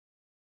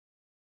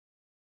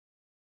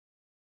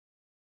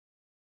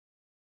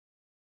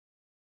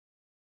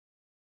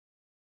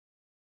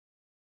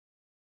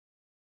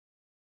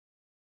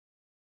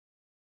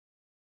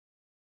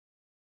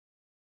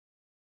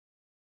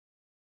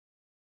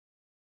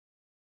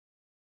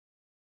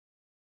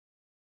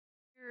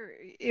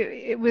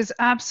It was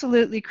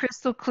absolutely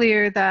crystal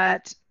clear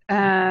that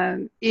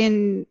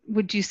in,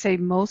 would you say,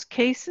 most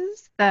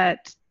cases,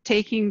 that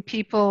taking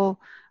people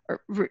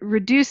or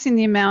reducing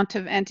the amount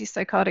of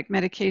antipsychotic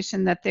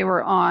medication that they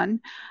were on,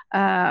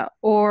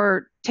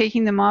 or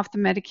taking them off the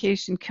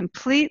medication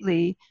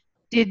completely,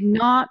 did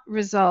not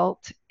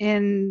result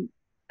in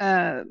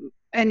an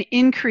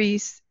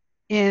increase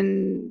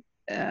in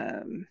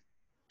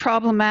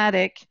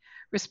problematic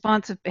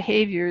responsive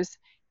behaviors.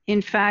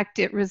 In fact,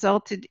 it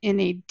resulted in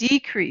a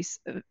decrease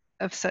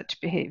of such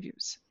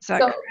behaviors. Is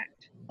that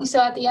correct? So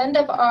at the end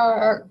of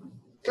our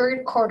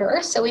third quarter,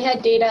 so we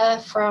had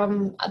data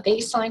from a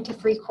baseline to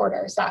 3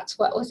 quarters. That's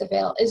what was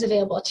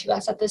available to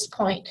us at this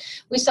point.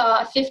 We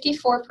saw a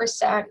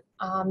 54%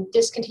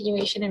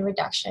 discontinuation and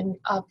reduction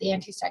of the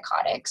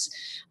antipsychotics.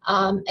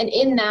 And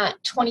in that,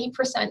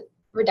 20%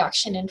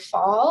 reduction in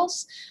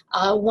falls,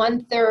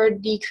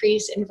 1/3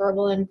 decrease in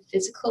verbal and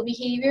physical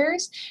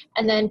behaviors,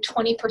 and then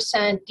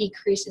 20%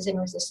 decreases in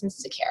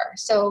resistance to care.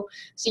 So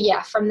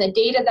yeah, from the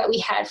data that we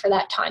had for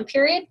that time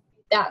period,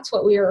 that's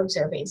what we were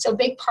observing. So a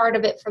big part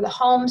of it for the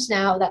homes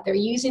now that they're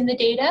using the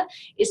data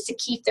is to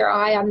keep their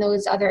eye on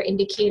those other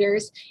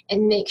indicators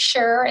and make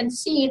sure and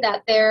see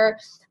that they're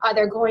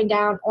either going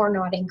down or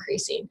not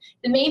increasing.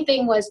 The main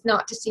thing was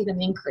not to see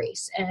them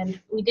increase, and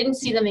we didn't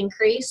see them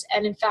increase,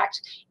 and in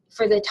fact,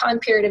 for the time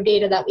period of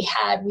data that we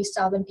had, we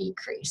saw them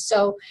decrease.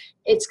 So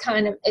it's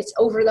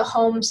over the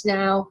homes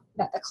now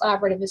that the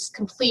collaborative is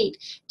complete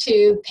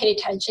to pay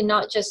attention,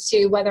 not just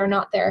to whether or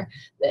not the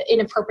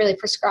inappropriately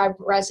prescribed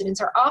residents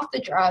are off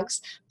the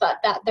drugs, but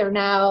that there are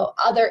now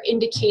other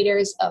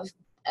indicators of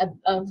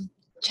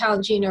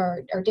challenging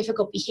or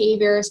difficult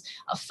behaviors,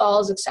 of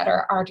falls, et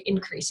cetera, aren't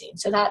increasing.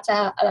 So that's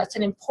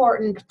an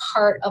important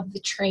part of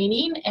the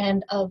training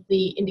and of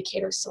the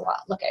indicators to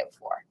look out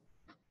for.